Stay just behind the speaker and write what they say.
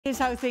Here's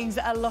how things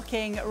are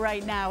looking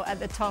right now at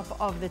the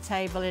top of the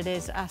table. It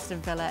is Aston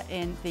Villa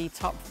in the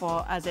top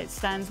four as it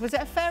stands. Was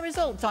it a fair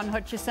result, Don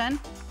Hutchison?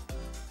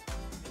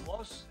 It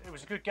was. It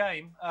was a good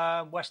game.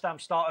 West Ham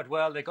started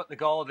well. They got the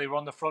goal. They were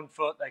on the front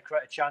foot. They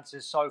created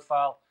chances.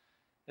 Sofal,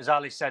 as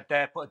Ali said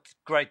there, put a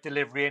great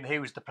delivery in. He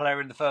was the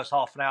player in the first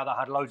half an hour that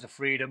had loads of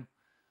freedom.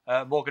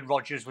 Morgan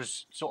Rogers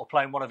was sort of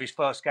playing one of his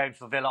first games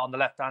for Villa on the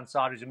left-hand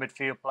side. He's a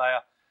midfield player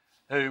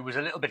who was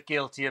a little bit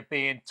guilty of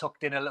being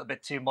tucked in a little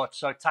bit too much.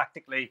 So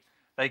tactically,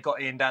 they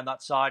got in down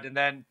that side. And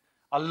then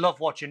I love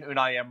watching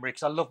Unai Emery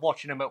because I love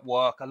watching him at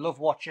work. I love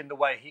watching the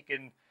way he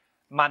can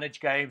manage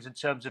games in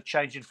terms of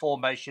changing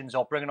formations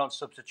or bringing on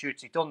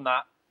substitutes. He's done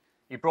that.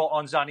 He brought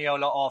on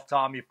Zaniolo at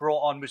half-time. He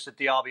brought on Moussa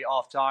Diaby at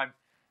half-time.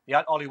 He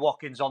had Ollie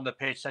Watkins on the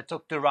pitch. They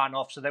took Duran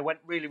off, so they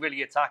went really,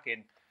 really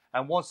attacking.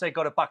 And once they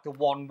got it back to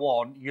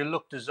 1-1, you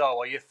looked as though,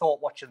 or you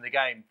thought watching the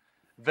game,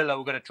 Villa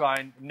were going to try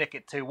and nick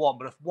it 2-1.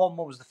 But if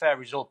 1-1 was the fair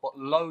result, but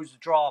loads of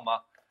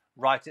drama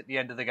right at the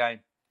end of the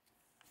game.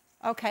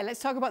 OK, let's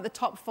talk about the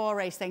top four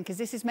race then, because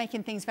this is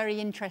making things very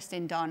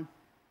interesting, Don.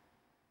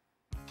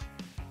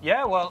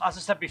 Yeah, well, as I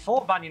said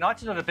before, Man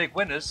United are the big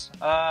winners.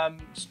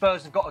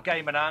 Spurs have got a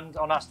game in hand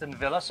on Aston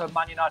Villa, so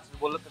Man United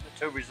will look at the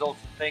two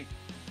results and think,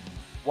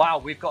 wow,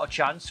 we've got a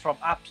chance from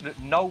absolute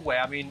nowhere.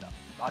 I mean,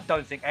 I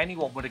don't think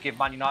anyone would have given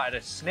Man United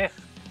a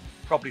sniff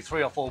probably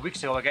 3 or 4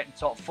 weeks ago of getting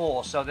top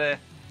four. So they've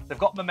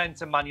got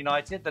momentum, Man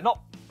United. They're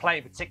not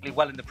playing particularly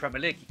well in the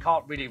Premier League. You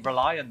can't really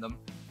rely on them.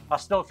 I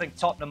still think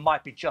Tottenham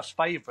might be just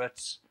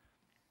favourites,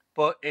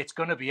 but it's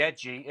going to be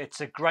edgy.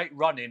 It's a great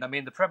run-in. I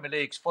mean, the Premier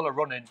League's full of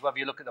run-ins, whether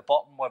you look at the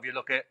bottom, whether you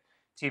look at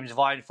teams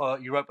vying for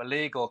Europa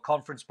League or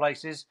conference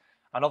places,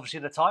 and obviously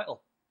the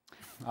title.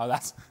 Oh,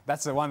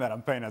 that's the one that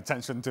I'm paying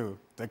attention to.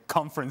 The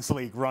Conference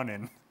League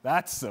run-in.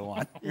 That's the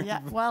one.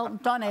 Yeah, well,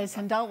 Don is,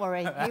 and don't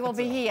worry, he will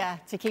be here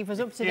to keep us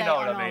up to date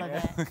on all of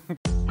it.